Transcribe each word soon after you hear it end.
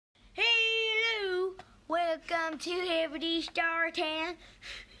Welcome to Liberty Star Town.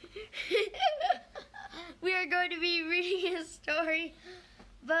 We are going to be reading a story,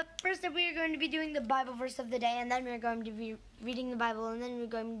 but first up we are going to be doing the Bible verse of the day, and then we're going to be reading the Bible, and then we're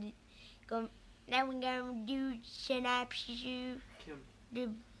going to do synopsis, the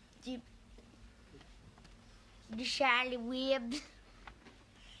Sally Web,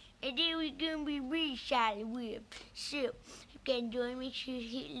 and then we're going to be reading Sally Web. So, if you can join me, make sure you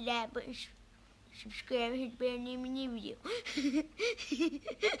hit the like button, subscribe, and hit the bell, name in the video.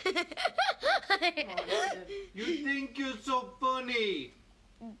 You think you're so funny.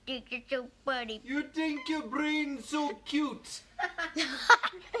 You think you're so funny. You think your brain's so cute.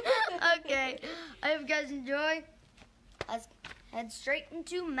 Okay, I hope you guys enjoy. Let's head straight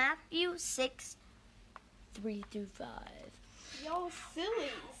into Matthew 6, 3 through 5. Y'all sillies.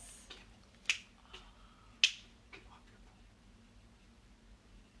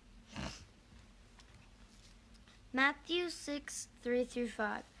 Matthew 6, 3 through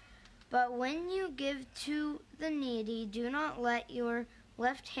 5. But when you give to the needy, do not let your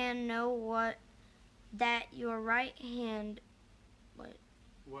left hand know that your right hand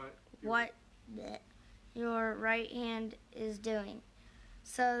your right hand is doing,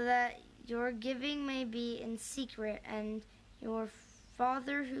 so that your giving may be in secret, and your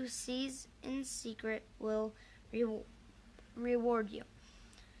Father who sees in secret will reward you.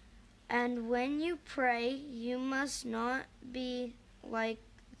 And when you pray, you must not be like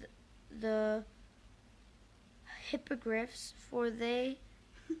the hypocrites, for they...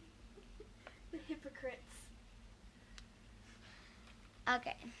 The hypocrites.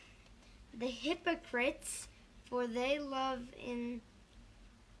 Okay. The hypocrites, for they love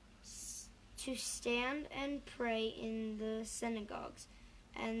to stand and pray in the synagogues,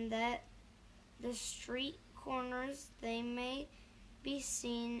 and that the street corners they may be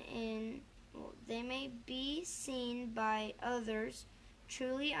seen by others.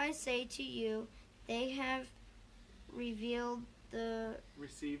 Truly I say to you, they have received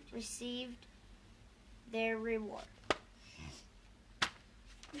their reward.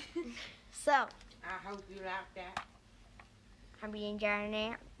 So, I hope you like that. I'm being enjoying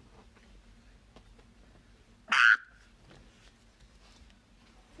it.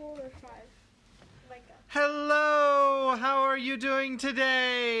 Four or five. Micah. Hello, how are you doing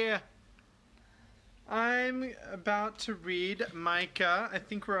today? I'm about to read Micah. I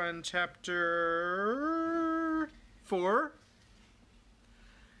think we're on chapter 4.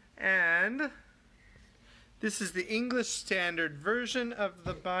 And this is the English Standard Version of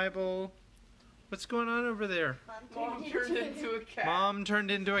the Bible. What's going on over there? Mom turned into a cat. Mom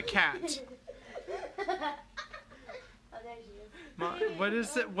turned into a cat. Oh, there she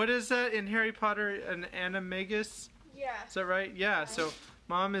is. What is that in Harry Potter? An animagus? Yeah. Is that right? Yeah. So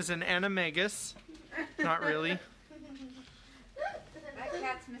Mom is an animagus. Not really. That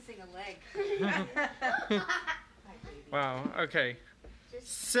cat's missing a leg. Wow. Okay.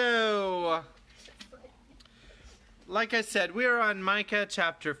 So, like I said, we are on Micah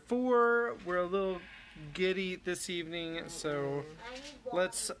chapter 4. We're a little giddy this evening, so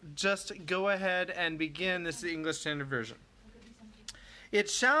let's just go ahead and begin. This is the English Standard Version. It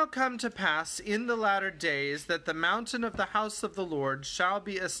shall come to pass in the latter days that the mountain of the house of the Lord shall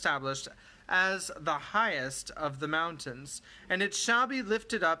be established as the highest of the mountains, and it shall be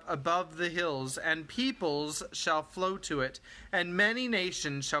lifted up above the hills, and peoples shall flow to it, and many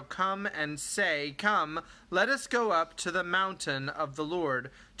nations shall come and say, Come, let us go up to the mountain of the Lord,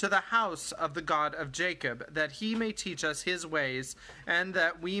 to the house of the God of Jacob, that he may teach us his ways, and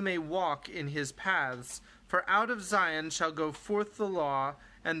that we may walk in his paths. For out of Zion shall go forth the law,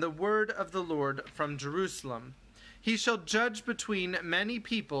 and the word of the Lord from Jerusalem. He shall judge between many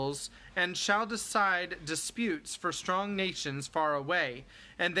peoples, and shall decide disputes for strong nations far away.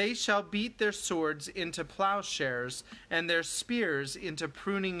 And they shall beat their swords into plowshares, and their spears into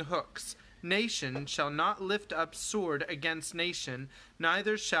pruning hooks. Nation shall not lift up sword against nation,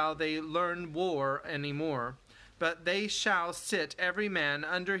 neither shall they learn war any more. But they shall sit every man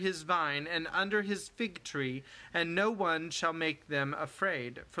under his vine and under his fig tree, and no one shall make them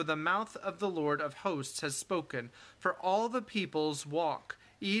afraid. For the mouth of the Lord of hosts has spoken. For all the peoples walk,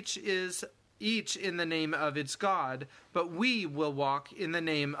 each in the name of its God, but we will walk in the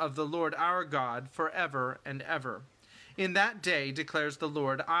name of the Lord our God forever and ever. In that day, declares the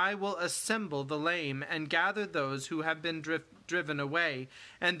Lord, I will assemble the lame and gather those who have been driven away,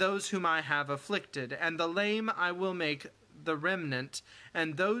 and those whom I have afflicted. And the lame I will make the remnant,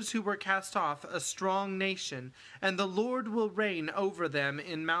 and those who were cast off a strong nation. And the Lord will reign over them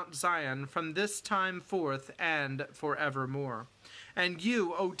in Mount Zion from this time forth and forevermore. And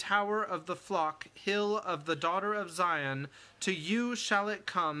you, O tower of the flock, hill of the daughter of Zion, to you shall it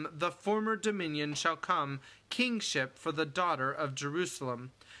come, the former dominion shall come, kingship for the daughter of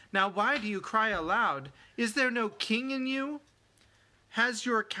Jerusalem. Now why do you cry aloud? Is there no king in you? Has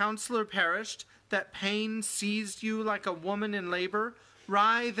your counselor perished, that pain seized you like a woman in labor?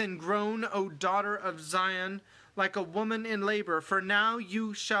 Writhe and groan, O daughter of Zion, like a woman in labor, for now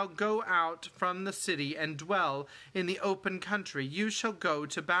you shall go out from the city and dwell in the open country. You shall go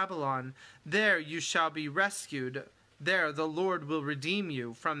to Babylon. There you shall be rescued. There the Lord will redeem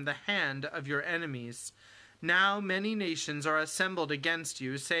you from the hand of your enemies. Now many nations are assembled against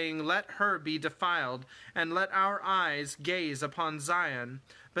you, saying, Let her be defiled, and let our eyes gaze upon Zion.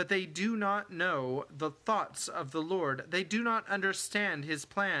 But they do not know the thoughts of the Lord. They do not understand his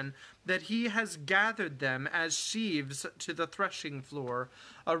plan, that he has gathered them as sheaves to the threshing floor.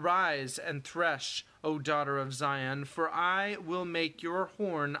 Arise and thresh, O daughter of Zion, for I will make your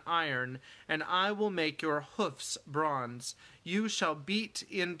horn iron, and I will make your hoofs bronze. You shall beat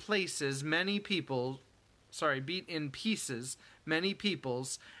in pieces many peoples,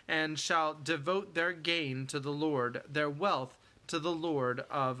 and shall devote their gain to the Lord, their wealth to the Lord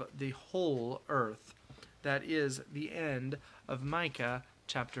of the whole earth. That is the end of Micah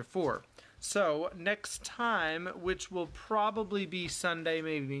chapter 4. So, next time, which will probably be Sunday,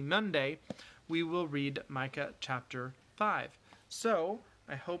 maybe Monday, we will read Micah chapter 5. So,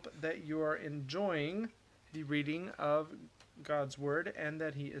 I hope that you are enjoying the reading of God's Word and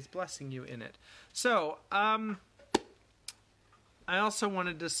that He is blessing you in it. So, I also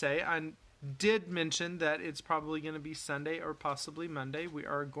wanted to say, I did mention that it's probably going to be Sunday or possibly Monday. We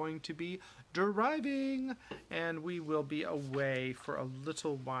are going to be driving and we will be away for a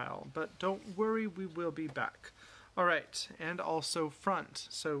little while. But don't worry, we will be back. All right, and also front.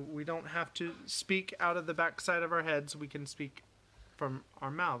 So we don't have to speak out of the backside of our heads. We can speak from our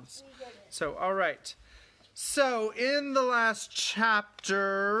mouths. So, all right. So, in the last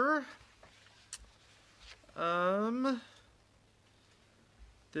chapter,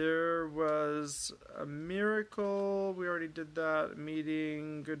 there was a miracle. We already did that. A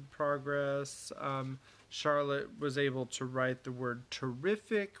meeting, good progress. Charlotte was able to write the word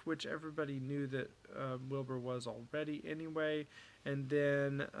terrific, which everybody knew that Wilbur was already anyway. And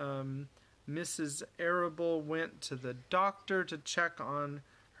then Mrs. Arable went to the doctor to check on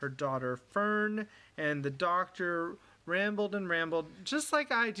her daughter Fern, and the doctor rambled and rambled, just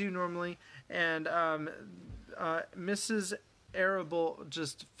like I do normally, and Mrs. Arable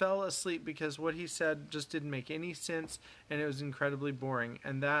just fell asleep because what he said just didn't make any sense, and it was incredibly boring.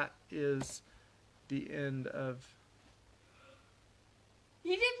 And that is the end of...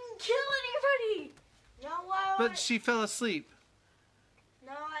 You didn't kill anybody! No, But she fell asleep.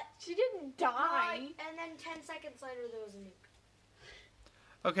 no, She didn't die. and then 10 seconds later there was a nuke.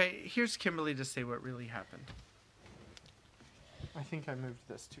 Okay, here's Kimberly to say what really happened. I think I moved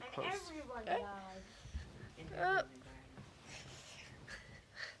this too And close. everyone died.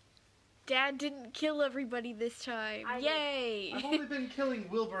 Dad didn't kill everybody this time. I did. Yay! I've only been killing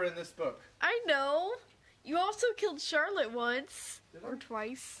Wilbur in this book. I know. You also killed Charlotte once. Did I? Or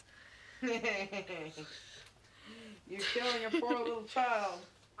twice. You're killing a poor little child.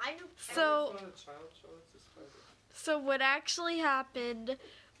 I knew. So what actually happened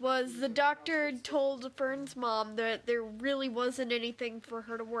was the doctor told Fern's mom that there really wasn't anything for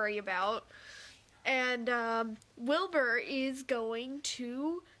her to worry about. And Wilbur is going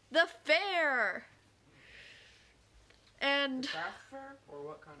to the fair. And Craft fair? Or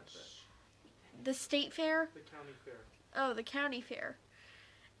what kind of fair? the state fair? The county fair. Oh, the county fair.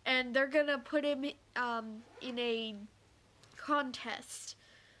 And they're gonna put him in a contest.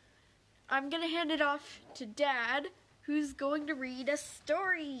 I'm gonna hand it off to Dad, who's going to read a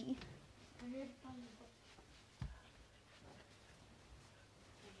story.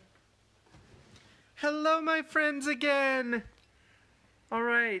 Hello, my friends, again. All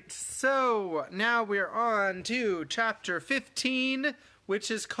right, so now we're on to chapter 15, which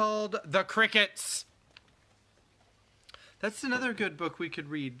is called The Crickets. That's another good book we could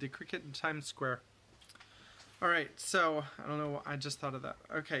read, The Cricket in Times Square. All right, so I don't know, I just thought of that.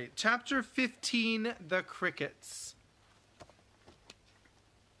 Okay, chapter 15, The Crickets.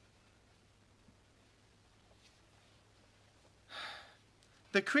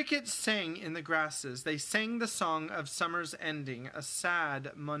 The crickets sang in the grasses. They sang the song of summer's ending, a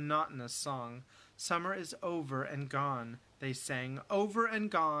sad, monotonous song. Summer is over and gone, they sang. Over and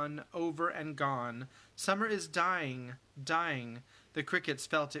gone, over and gone. Summer is dying, dying. The crickets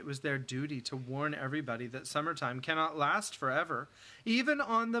felt it was their duty to warn everybody that summertime cannot last forever. Even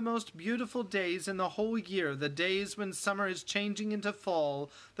on the most beautiful days in the whole year, the days when summer is changing into fall,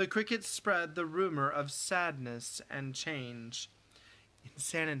 the crickets spread the rumor of sadness and change. In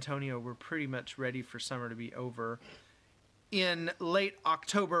San Antonio, we're pretty much ready for summer to be over. In late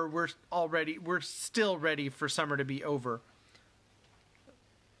October, we're still ready for summer to be over.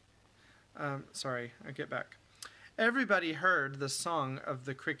 Sorry, I'll get back. Everybody heard the song of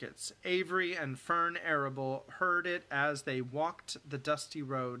the crickets. Avery and Fern Arable heard it as they walked the dusty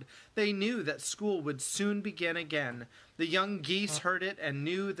road. They knew that school would soon begin again. The young geese heard it and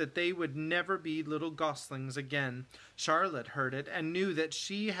knew that they would never be little goslings again. Charlotte heard it and knew that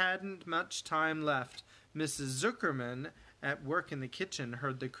she hadn't much time left. Mrs. Zuckerman, at work in the kitchen,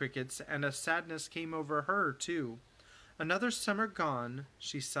 heard the crickets, and a sadness came over her, too. Another summer gone,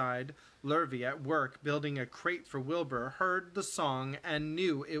 she sighed. Lurvy, at work building a crate for Wilbur, heard the song and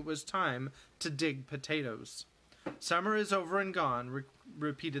knew it was time to dig potatoes. Summer is over and gone,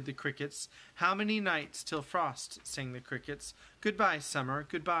 repeated the crickets. How many nights till frost, sang the crickets. Goodbye, summer,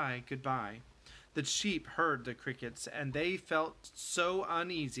 goodbye, goodbye. The sheep heard the crickets, and they felt so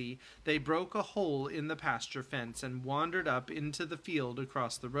uneasy they broke a hole in the pasture fence and wandered up into the field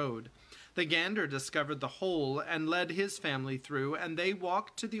across the road. The gander discovered the hole and led his family through, and they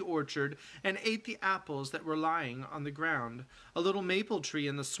walked to the orchard and ate the apples that were lying on the ground. A little maple tree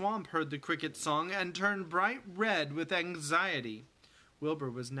in the swamp heard the cricket song and turned bright red with anxiety.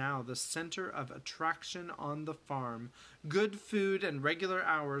 Wilbur was now the center of attraction on the farm. Good food and regular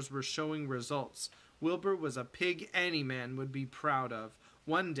hours were showing results. Wilbur was a pig any man would be proud of.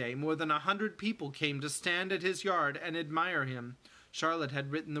 One day, more than 100 people came to stand at his yard and admire him. Charlotte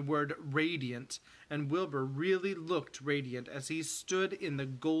had written the word radiant, and Wilbur really looked radiant as he stood in the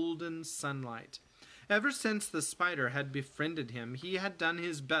golden sunlight. Ever since the spider had befriended him, he had done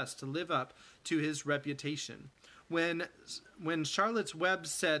his best to live up to his reputation. When Charlotte's Web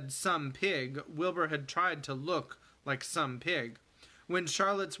said some pig, Wilbur had tried to look like some pig. When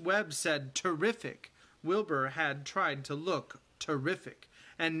Charlotte's Web said terrific, Wilbur had tried to look terrific.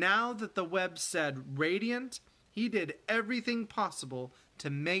 And now that the Web said radiant, he did everything possible to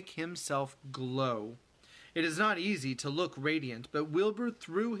make himself glow. It is not easy to look radiant, but Wilbur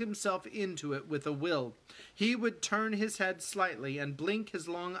threw himself into it with a will. He would turn his head slightly and blink his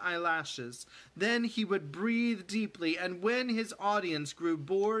long eyelashes. Then he would breathe deeply, and when his audience grew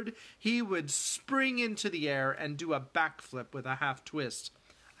bored, he would spring into the air and do a backflip with a half twist.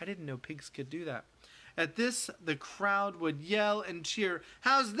 I didn't know pigs could do that. At this, the crowd would yell and cheer,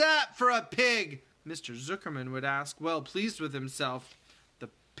 "How's that for a pig?" Mr. Zuckerman would ask, well pleased with himself, "The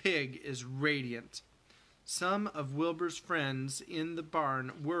pig is radiant." Some of Wilbur's friends in the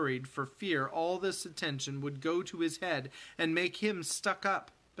barn worried for fear all this attention would go to his head and make him stuck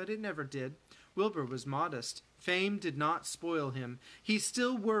up, but it never did. Wilbur was modest. Fame did not spoil him. He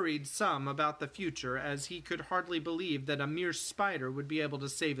still worried some about the future, as he could hardly believe that a mere spider would be able to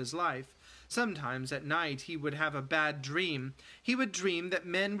save his life. Sometimes at night he would have a bad dream. He would dream that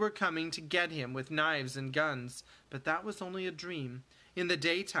men were coming to get him with knives and guns, but that was only a dream. In the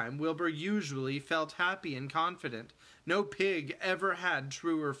daytime, Wilbur usually felt happy and confident. No pig ever had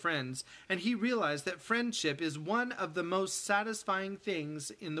truer friends, and he realized that friendship is one of the most satisfying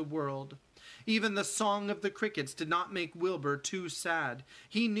things in the world. Even the song of the crickets did not make Wilbur too sad.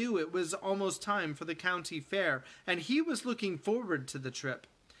 He knew it was almost time for the county fair, and he was looking forward to the trip.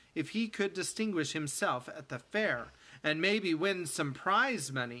 If he could distinguish himself at the fair, and maybe win some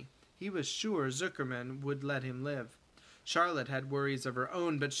prize money, he was sure Zuckerman would let him live. Charlotte had worries of her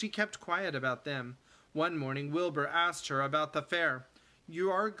own, but she kept quiet about them. One morning Wilbur asked her about the fair. "You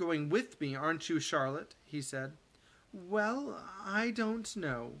are going with me, aren't you, Charlotte?" he said. "Well, I don't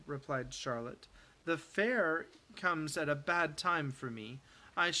know," replied Charlotte. "The fair comes at a bad time for me.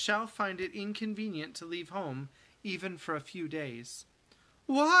 I shall find it inconvenient to leave home, even for a few days."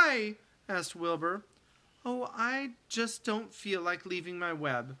 "Why?" asked Wilbur. "Oh, I just don't feel like leaving my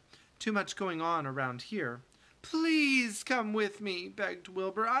web. Too much going on around here." "Please come with me," begged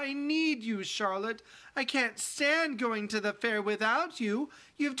Wilbur. "I need you, Charlotte. I can't stand going to the fair without you.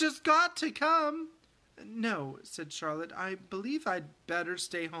 You've just got to come." "No," said Charlotte. "I believe I'd better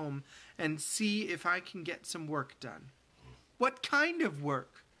stay home and see if I can get some work done." "What kind of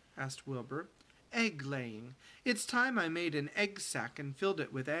work?" asked Wilbur. "Egg-laying. It's time I made an egg sack and filled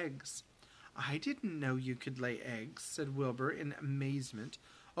it with eggs." "I didn't know you could lay eggs," said Wilbur in amazement.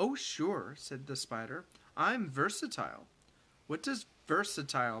 "Oh, sure," said the spider. "I'm versatile." "What does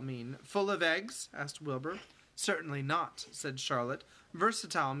versatile mean? Full of eggs?" asked Wilbur. "Certainly not," said Charlotte.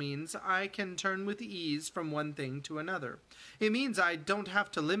 "Versatile means I can turn with ease from one thing to another. It means I don't have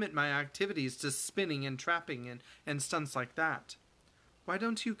to limit my activities to spinning and trapping and stunts like that." "Why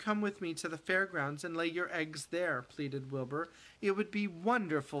don't you come with me to the fairgrounds and lay your eggs there?" pleaded Wilbur. "It would be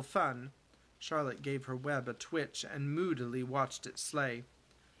wonderful fun." Charlotte gave her web a twitch and moodily watched it sway.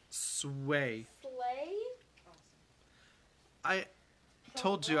 Slay? "I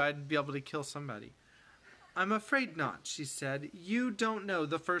told you I'd be able to kill somebody." "I'm afraid not," she said. "You don't know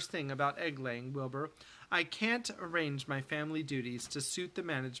the first thing about egg-laying, Wilbur. I can't arrange my family duties to suit the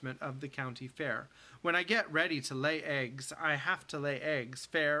management of the county fair. When I get ready to lay eggs, I have to lay eggs,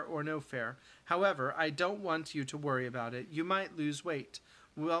 fair or no fair. However, I don't want you to worry about it. You might lose weight.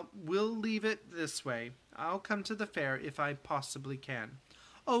 Well, we'll leave it this way. I'll come to the fair if I possibly can."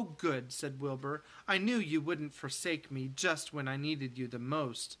 "Oh, good," said Wilbur. "I knew you wouldn't forsake me just when I needed you the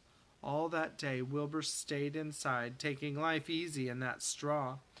most." All that day Wilbur stayed inside, taking life easy in that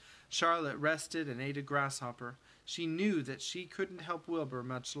straw. Charlotte rested and ate a grasshopper. She knew that she couldn't help Wilbur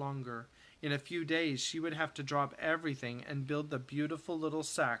much longer. In a few days she would have to drop everything and build the beautiful little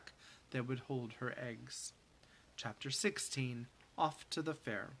sack that would hold her eggs. Chapter 16. Off to the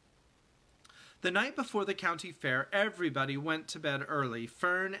Fair. The night before the county fair, everybody went to bed early.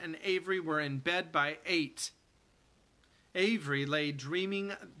 Fern and Avery were in bed by 8. Avery lay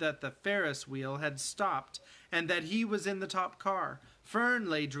dreaming that the Ferris wheel had stopped and that he was in the top car. Fern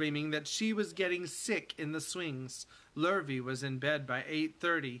lay dreaming that she was getting sick in the swings. Lurvy was in bed by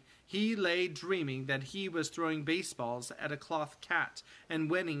 8:30. He lay dreaming that he was throwing baseballs at a cloth cat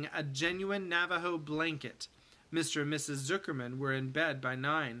and winning a genuine Navajo blanket. Mr. and Mrs. Zuckerman were in bed by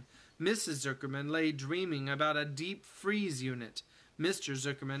 9. Mrs. Zuckerman lay dreaming about a deep freeze unit. Mr.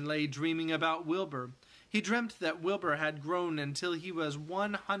 Zuckerman lay dreaming about Wilbur. He dreamt that Wilbur had grown until he was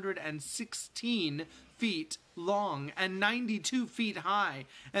 116 feet long and 92 feet high,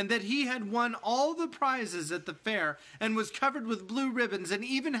 and that he had won all the prizes at the fair and was covered with blue ribbons and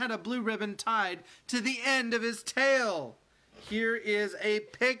even had a blue ribbon tied to the end of his tail. Here is a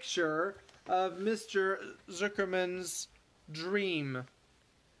picture of Mr. Zuckerman's dream.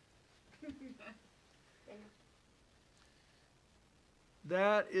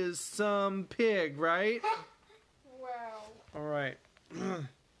 That is some pig, right? Wow. All right.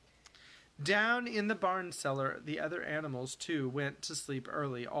 Down in the barn cellar, the other animals, too, went to sleep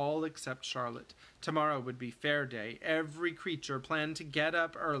early, all except Charlotte. Tomorrow would be fair day. Every creature planned to get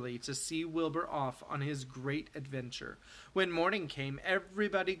up early to see Wilbur off on his great adventure. When morning came,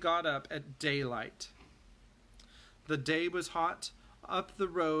 everybody got up at daylight. The day was hot. Up the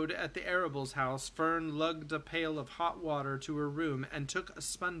road at the Arable's house, Fern lugged a pail of hot water to her room and took a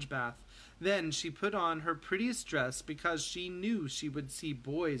sponge bath. Then she put on her prettiest dress because she knew she would see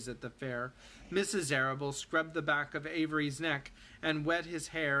boys at the fair. Mrs. Arable scrubbed the back of Avery's neck and wet his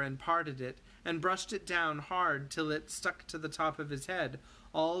hair and parted it and brushed it down hard till it stuck to the top of his head,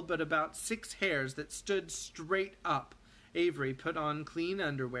 all but about 6 hairs that stood straight up. Avery put on clean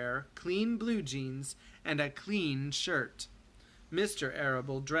underwear, clean blue jeans, and a clean shirt. Mr.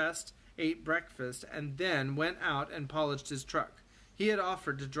 Arable dressed, ate breakfast, and then went out and polished his truck. He had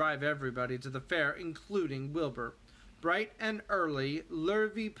offered to drive everybody to the fair, including Wilbur. Bright and early,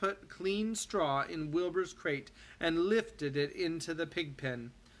 Lurvy put clean straw in Wilbur's crate and lifted it into the pig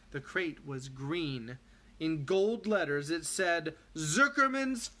pen. The crate was green. In gold letters it said,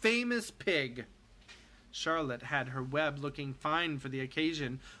 "Zuckerman's Famous Pig." Charlotte had her web looking fine for the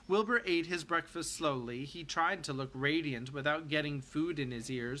occasion. Wilbur ate his breakfast slowly. He tried to look radiant without getting food in his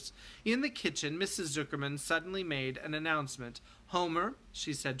ears. In the kitchen, Mrs. Zuckerman suddenly made an announcement. "Homer,"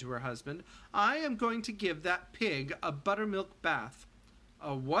 she said to her husband, "I am going to give that pig a buttermilk bath."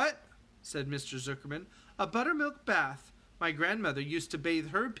 "A what?" said Mr. Zuckerman. "A buttermilk bath. My grandmother used to bathe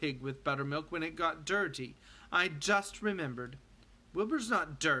her pig with buttermilk when it got dirty. I just remembered." "Wilbur's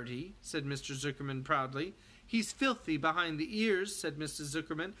not dirty," said Mr. Zuckerman proudly. "He's filthy behind the ears," said Mrs.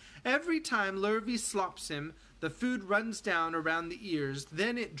 Zuckerman. "Every time Lurvy slops him, the food runs down around the ears.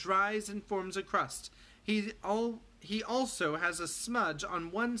 Then it dries and forms a crust. He also has a smudge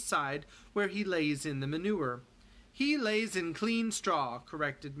on one side where he lays in the manure." "He lays in clean straw,"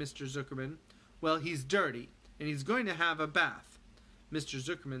 corrected Mr. Zuckerman. "Well, he's dirty, and he's going to have a bath." Mr.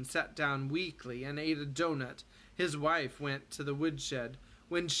 Zuckerman sat down weakly and ate a donut. His wife went to the woodshed.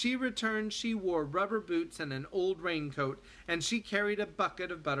 When she returned, she wore rubber boots and an old raincoat, and she carried a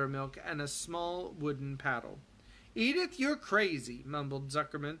bucket of buttermilk and a small wooden paddle. "Edith, you're crazy," mumbled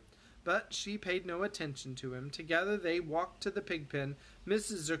Zuckerman. But she paid no attention to him. Together they walked to the pig pen.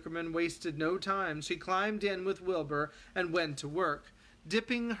 Mrs. Zuckerman wasted no time. She climbed in with Wilbur and went to work.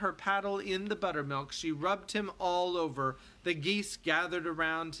 Dipping her paddle in the buttermilk, she rubbed him all over. The geese gathered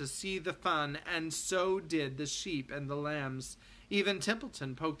around to see the fun, and so did the sheep and the lambs. Even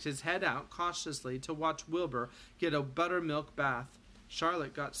Templeton poked his head out cautiously to watch Wilbur get a buttermilk bath.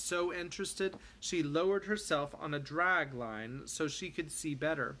 Charlotte got so interested she lowered herself on a drag line so she could see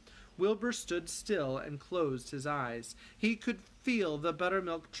better. Wilbur stood still and closed his eyes. He could feel the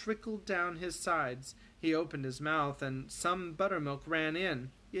buttermilk trickle down his sides. He opened his mouth and some buttermilk ran in.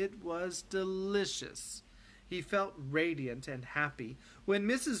 It was delicious. He felt radiant and happy. When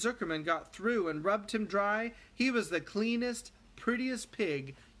Mrs. Zuckerman got through and rubbed him dry, he was the cleanest, prettiest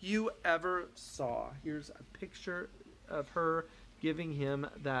pig you ever saw. Here's a picture of her giving him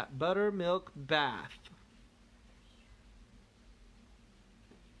that buttermilk bath.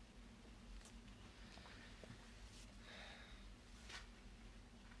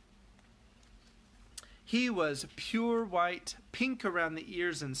 He was pure white, pink around the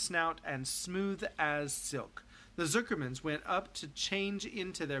ears and snout, and smooth as silk. The Zuckermans went up to change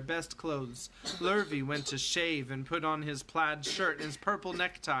into their best clothes. Lurvy went to shave and put on his plaid shirt and his purple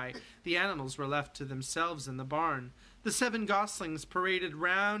necktie. The animals were left to themselves in the barn. The 7 goslings paraded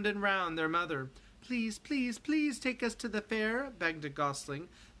round and round their mother. "Please, please, please take us to the fair," begged a gosling.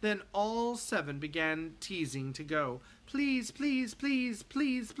 Then all 7 began teasing to go. "Please, please, please,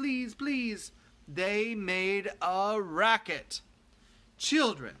 please, please, please." They made a racket.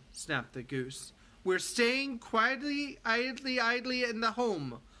 "Children," snapped the goose, "we're staying quietly, idly in the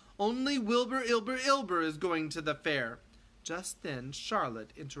home. Only Wilbur, Ilber is going to the fair." Just then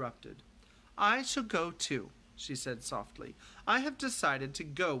Charlotte interrupted. "I shall go too," she said softly. "I have decided to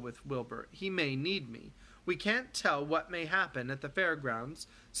go with Wilbur. He may need me. We can't tell what may happen at the fairgrounds.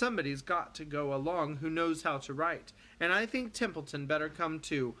 Somebody's got to go along who knows how to write, and I think Templeton better come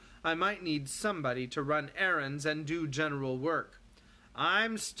too. I might need somebody to run errands and do general work."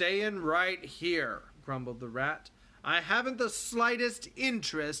 "I'm staying right here," grumbled the rat. "I haven't the slightest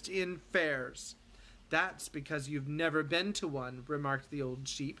interest in fairs." "That's because you've never been to one," remarked the old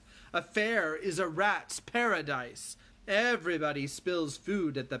sheep. "A fair is a rat's paradise. Everybody spills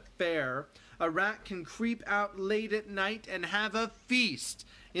food at the fair. A rat can creep out late at night and have a feast.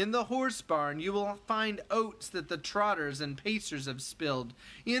 In the horse barn you will find oats that the trotters and pacers have spilled.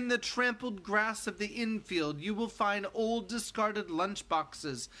 In the trampled grass of the infield you will find old discarded lunch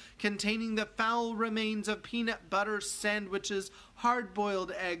boxes containing the foul remains of peanut butter sandwiches,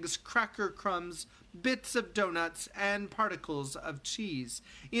 hard-boiled eggs, cracker crumbs, bits of donuts, and particles of cheese.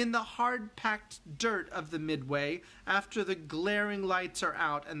 In the hard-packed dirt of the midway, after the glaring lights are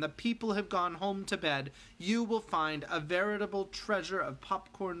out and the people have gone home to bed, you will find a veritable treasure of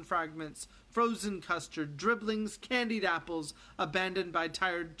popcorn fragments, frozen custard, dribblings, candied apples abandoned by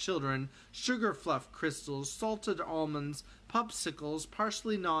tired children, sugar fluff crystals, salted almonds, popsicles,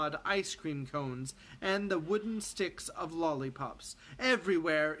 partially gnawed ice cream cones, and the wooden sticks of lollipops.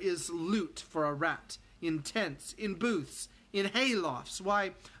 Everywhere is loot for a rat, in tents, in booths, in haylofts.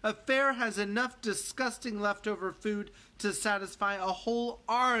 Why, a fair has enough disgusting leftover food to satisfy a whole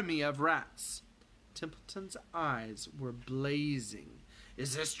army of rats. Templeton's eyes were blazing.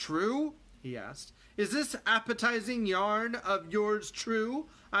 "Is this true?" he asked. "Is this appetizing yarn of yours true?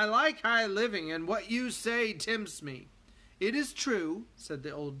 I like high living, and what you say tempts me." "It is true," said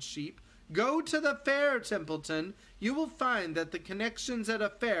the old sheep. "Go to the fair, Templeton. You will find that the connections at a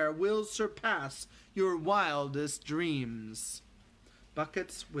fair will surpass your wildest dreams."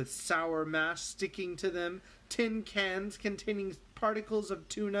 Buckets with sour mash sticking to them, tin cans containing particles of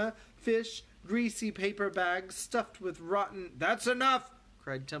tuna, fish, greasy paper bags stuffed with rotten— "That's enough!"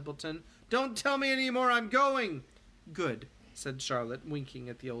 cried Templeton. "Don't tell me any more. I'm going." "Good," said Charlotte, winking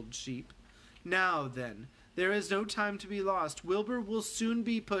at the old sheep. "Now then, there is no time to be lost. Wilbur will soon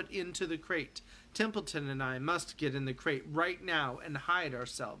be put into the crate. Templeton and I must get in the crate right now and hide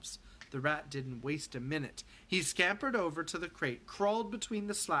ourselves." The rat didn't waste a minute. He scampered over to the crate, crawled between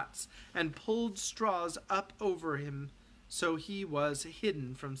the slats, and pulled straws up over him so he was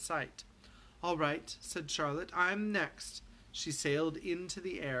hidden from sight. "All right," said Charlotte. "I'm next." She sailed into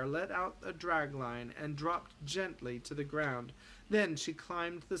the air, let out a drag line, and dropped gently to the ground. Then she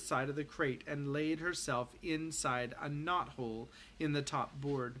climbed the side of the crate and laid herself inside a knothole in the top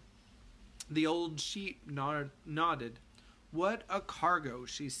board. The old sheep nodded. "What a cargo,"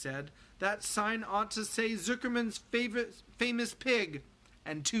 she said. "That sign ought to say Zuckerman's famous pig,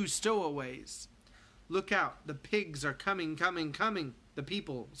 and 2 stowaways." "Look out, the pigs are coming. The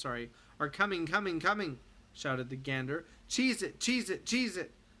people, are coming, shouted the gander. "Cheese it, cheese it, cheese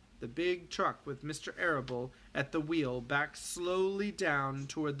it." The big truck with Mr. Arable at the wheel backed slowly down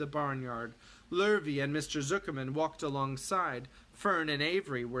toward the barnyard. Lurvy and Mr. Zuckerman walked alongside. Fern and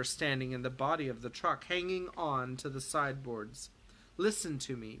Avery were standing in the body of the truck, hanging on to the sideboards. "Listen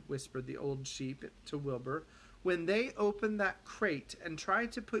to me," whispered the old sheep to Wilbur. "When they open that crate and try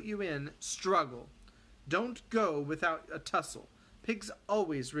to put you in, struggle. Don't go without a tussle. Pigs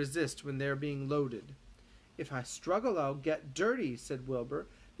always resist when they're being loaded." "If I struggle, I'll get dirty," said Wilbur.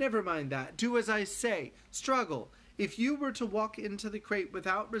 "Never mind that. Do as I say. Struggle. If you were to walk into the crate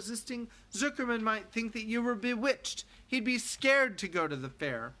without resisting, Zuckerman might think that you were bewitched. He'd be scared to go to the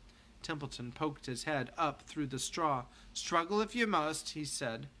fair." Templeton poked his head up through the straw. "Struggle if you must," he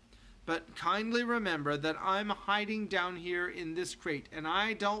said. "But kindly remember that I'm hiding down here in this crate, and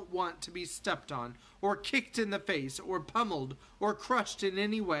I don't want to be stepped on, or kicked in the face, or pummeled, or crushed in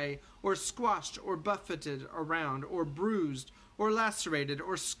any way, or squashed, or buffeted around, or bruised, or lacerated,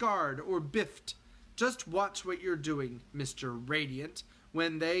 or scarred, or biffed. Just watch what you're doing, Mr. Radiant,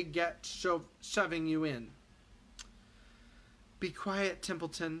 when they get shoving you in." "Be quiet,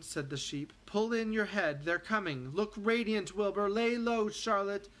 Templeton," said the sheep. "Pull in your head. They're coming. Look radiant, Wilbur. Lay low,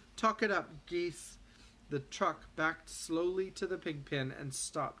 Charlotte. Talk it up, geese." The truck backed slowly to the pig pen and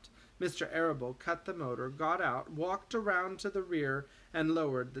stopped. Mr. Arable cut the motor, got out, walked around to the rear, and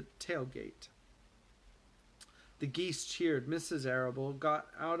lowered the tailgate. The geese cheered. Mrs. Arable got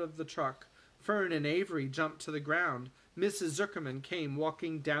out of the truck. Fern and Avery jumped to the ground. Mrs. Zuckerman came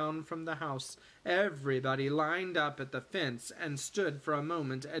walking down from the house. Everybody lined up at the fence and stood for a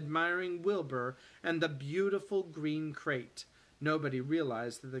moment admiring Wilbur and the beautiful green crate. Nobody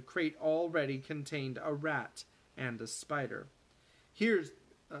realized that the crate already contained a rat and a spider.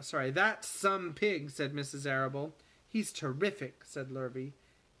 "That's some pig," said Mrs. Arable. "He's terrific," said Lurvy.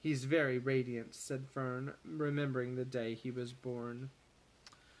 "He's very radiant," said Fern, remembering the day he was born.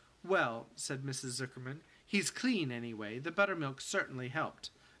 "Well," said Mrs. Zuckerman, "he's clean anyway. The buttermilk certainly helped."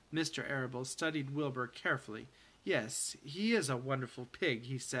 Mr. Arable studied Wilbur carefully. "Yes, he is a wonderful pig,"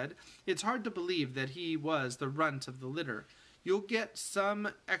 he said. "It's hard to believe that he was the runt of the litter. You'll get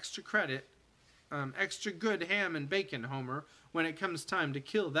some extra credit, extra good ham and bacon, Homer, when it comes time to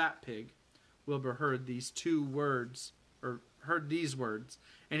kill that pig." Wilbur heard these words,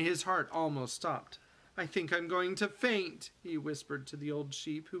 and his heart almost stopped. "I think I'm going to faint," he whispered to the old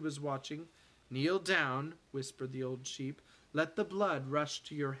sheep who was watching. "Kneel down," whispered the old sheep. "Let the blood rush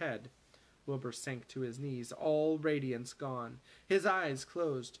to your head." Wilbur sank to his knees, all radiance gone. His eyes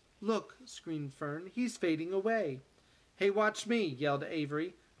closed. "Look," screamed Fern, "he's fading away." "Hey, watch me," yelled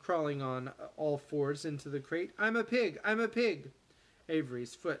Avery, crawling on all fours into the crate. "I'm a pig! I'm a pig!"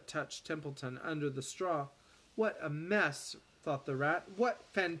 Avery's foot touched Templeton under the straw. "What a mess," thought the rat. "What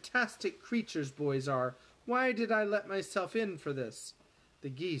fantastic creatures boys are! Why did I let myself in for this?" The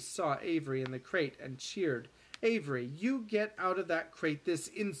geese saw Avery in the crate and cheered. "Avery, you get out of that crate this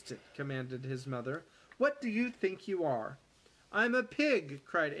instant," commanded his mother. "What do you think you are?" "I'm a pig!"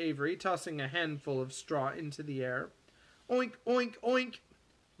 cried Avery, tossing a handful of straw into the air. "Oink, oink, oink!"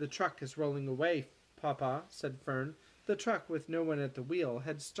 "The truck is rolling away, Papa," said Fern. The truck, with no one at the wheel,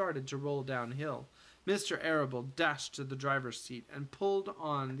 had started to roll downhill. Mr. Arable dashed to the driver's seat and pulled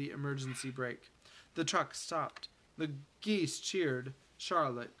on the emergency brake. The truck stopped. The geese cheered.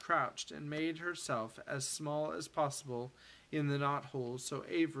 Charlotte crouched and made herself as small as possible in the knothole so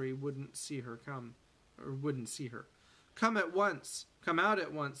Avery wouldn't see her. "Come at once. Come out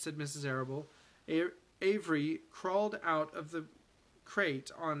at once," said Mrs. Arable. Avery crawled out of the crate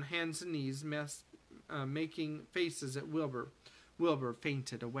on hands and knees, making faces at Wilbur. Wilbur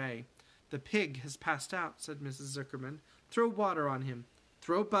fainted away. "The pig has passed out," said Mrs. Zuckerman. "Throw water on him."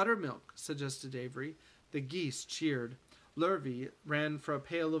 "Throw buttermilk," suggested Avery. The geese cheered. Lurvy ran for a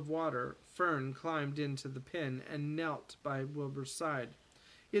pail of water. Fern climbed into the pen and knelt by Wilbur's side.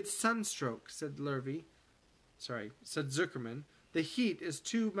 "It's sunstroke," said Zuckerman. "The heat is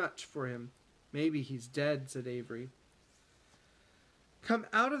too much for him." "Maybe he's dead," said Avery. "Come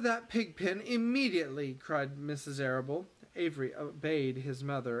out of that pig pen immediately," cried Mrs. Arable. Avery obeyed his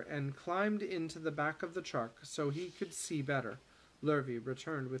mother and climbed into the back of the truck so he could see better. Lurvy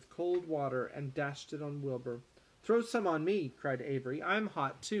returned with cold water and dashed it on Wilbur. "Throw some on me," cried Avery. "I'm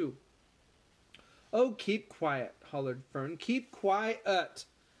hot too." "Oh, keep quiet," hollered Fern. "Keep quiet."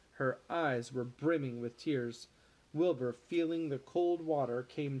 Her eyes were brimming with tears. Wilbur, feeling the cold water,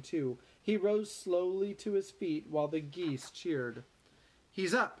 came too. He rose slowly to his feet while the geese cheered.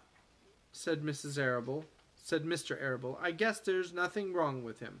 "He's up," said Mr. Arable. "I guess there's nothing wrong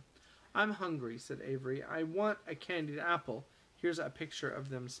with him." "I'm hungry," said Avery. "I want a candied apple." Here's a picture of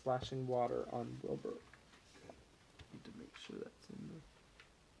them splashing water on Wilbur. Need to make sure that's in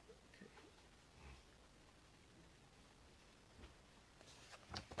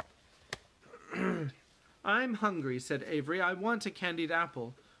there. Okay. I'm hungry, said Avery. I want a candied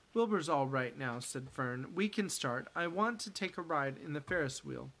apple. Wilbur's all right now, said Fern. We can start. I want to take a ride in the Ferris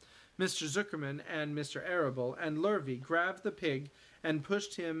wheel. Mr. Zuckerman and Mr. Arable and Lurvy grabbed the pig and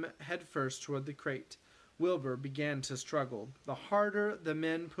pushed him headfirst toward the crate. Wilbur began to struggle. The harder the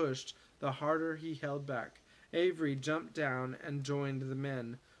men pushed, the harder he held back. Avery jumped down and joined the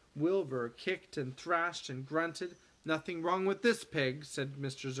men. Wilbur kicked and thrashed and grunted. Nothing wrong with this pig, said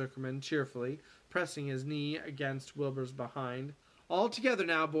Mr. Zuckerman cheerfully, pressing his knee against Wilbur's behind. All together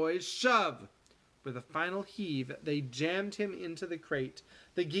now, boys. Shove! With a final heave, they jammed him into the crate.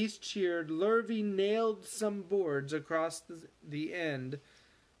 The geese cheered. Lurvy nailed some boards across the end.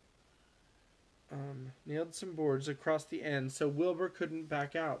 So Wilbur couldn't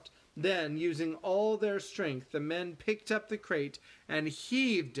back out. Then, using all their strength, the men picked up the crate and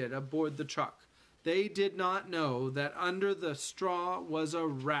heaved it aboard the truck. They did not know that under the straw was a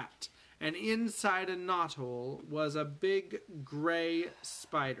rat, and inside a knothole was a big gray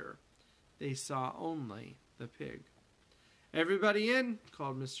spider. They saw only the pig. Everybody in,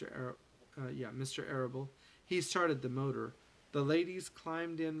 called Mr. Arable. He started the motor. The ladies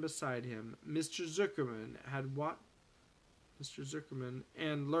climbed in beside him. Mr. Zuckerman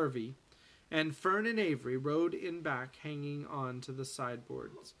and Lurvy and Fern and Avery rode in back, hanging on to the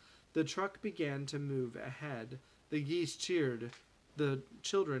sideboards. The truck began to move ahead. The geese cheered. The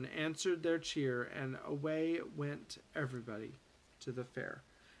children answered their cheer, and away went everybody to the fair.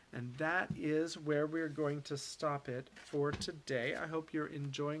 And that is where we're going to stop it for today. I hope you're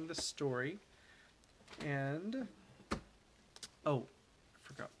enjoying the story. And, oh, I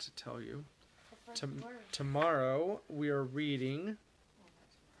forgot to tell you. Tomorrow we are reading,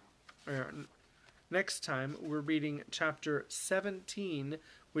 next time we're reading chapter 17,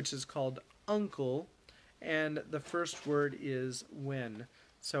 which is called Uncle, and the first word is when.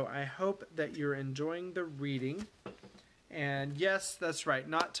 So I hope that you're enjoying the reading. And yes, that's right,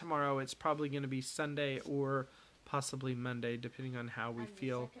 not tomorrow. It's probably going to be Sunday or possibly Monday, depending on how we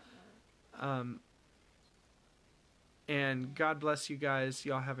feel. And God bless you guys.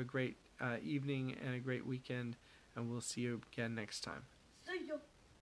 Y'all have a great evening and a great weekend, and we'll see you again next time.